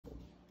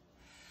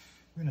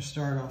We're gonna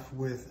start off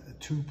with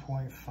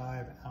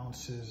 2.5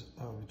 ounces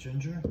of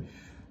ginger.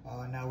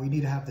 Now we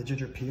need to have the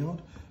ginger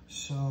peeled.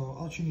 So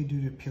all you need to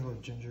do to peel the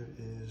ginger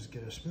is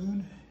get a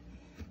spoon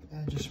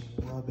and just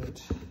rub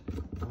it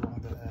along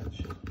the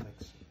edge.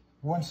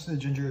 Once the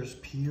ginger is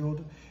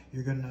peeled,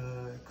 you're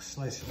gonna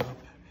slice it up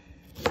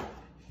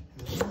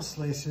in little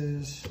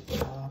slices,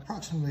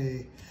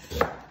 approximately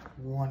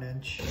 1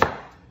 inch.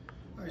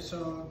 All right,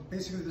 so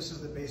basically this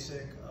is the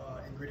basic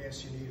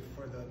ingredients you need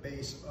for the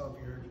base of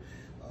your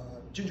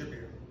ginger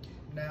beer.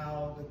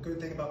 Now, the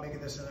good thing about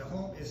making this at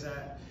home is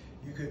that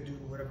you could do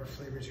whatever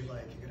flavors you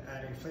like. You can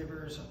add any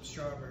flavors,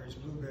 strawberries,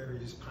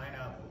 blueberries,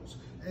 pineapples,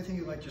 anything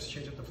you like, just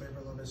change up the flavor a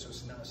little bit so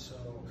it's not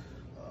so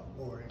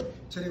boring.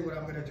 Today what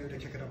I'm gonna do to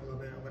kick it up a little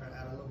bit, I'm gonna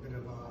add a little bit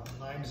of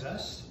lime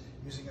zest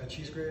using a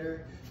cheese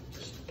grater.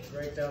 Just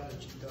grate down the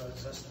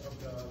zest of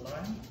the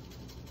lime.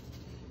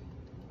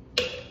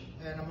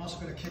 And I'm also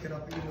gonna kick it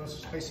up, even though it's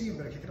spicy, I'm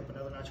gonna kick it up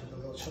another notch with a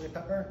little chili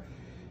pepper.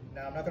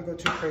 Now I'm not gonna go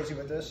too crazy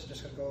with this, I'm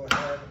just gonna go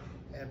ahead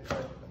and put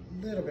a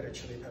little bit of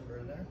chili pepper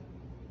in there,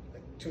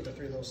 like 2 to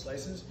 3 little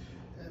slices,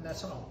 and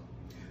that's all.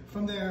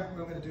 From there,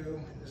 what I'm gonna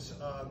do is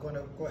going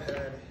to go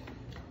ahead,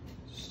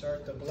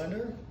 start the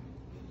blender.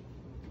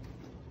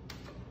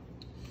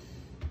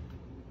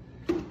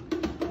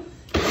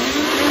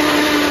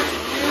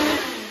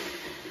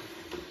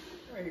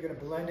 Alright, you're gonna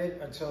blend it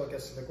until it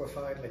gets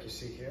liquefied like you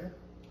see here.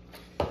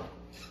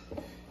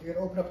 You're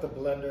gonna open up the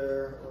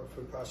blender or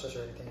food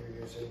processor or anything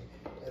you're using,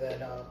 and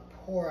then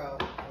pour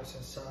out what's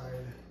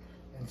inside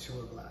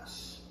into a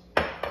glass.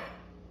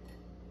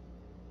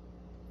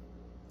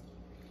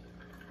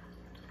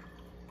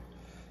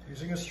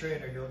 Using a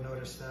strainer, you'll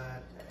notice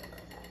that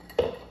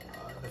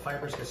the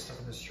fibers get stuck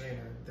in the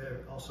strainer.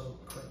 They're also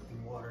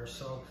collecting water,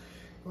 so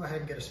go ahead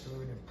and get a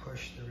spoon and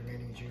push the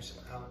remaining juice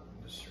out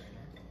in the strainer.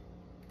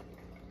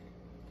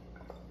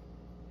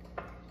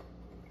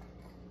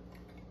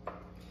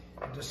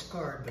 And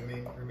discard the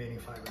remaining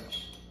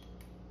fibers.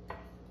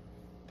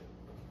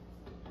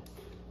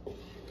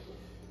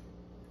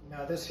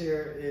 Now this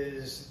here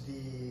is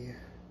the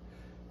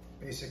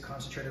basic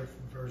concentrated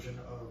version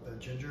of the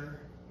ginger.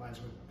 Mine's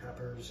with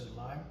peppers and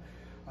lime.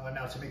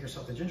 Now to make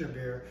yourself the ginger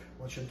beer,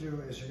 what you'll do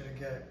is you're gonna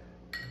get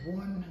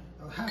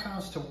a half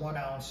ounce to 1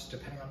 ounce,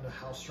 depending on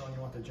how strong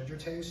you want the ginger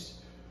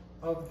taste,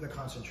 of the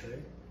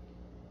concentrate.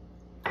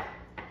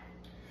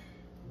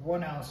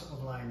 1 ounce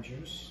of lime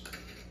juice.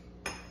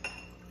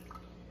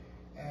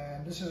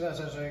 And this is,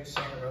 as I was saying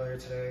earlier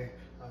today,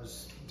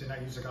 did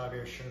not use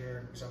agave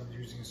sugar because I'm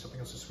using something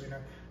else to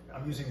sweetener.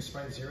 I'm using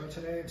Sprite Zero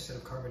today instead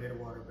of carbonated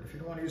water. But if you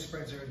don't want to use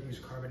Sprite Zero, you can use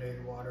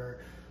carbonated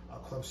water,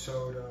 club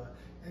soda,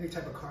 any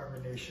type of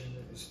carbonation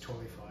is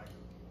totally fine.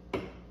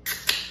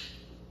 Just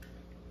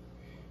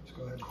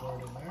go ahead and pour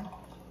it in there.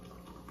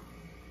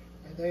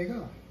 And there you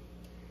go.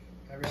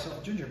 Have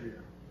yourself a ginger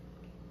beer.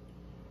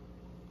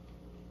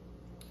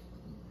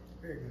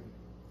 Very good.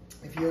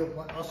 If you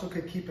also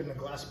could keep in a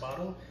glass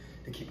bottle,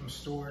 to keep them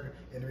stored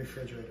in the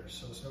refrigerator,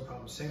 so it's no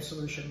problem. Same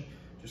solution,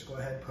 just go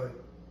ahead and put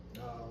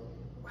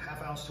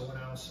half ounce to 1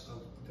 ounce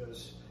of the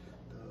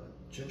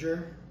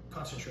ginger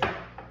concentrate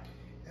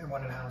and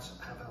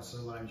half ounce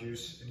of lime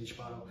juice in each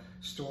bottle.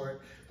 Store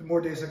it. The more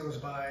days that goes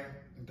by,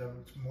 the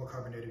more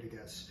carbonated it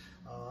gets.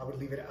 I would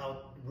leave it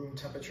out room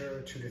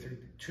temperature 2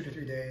 to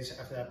 3 days.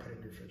 After that, put it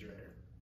in the refrigerator.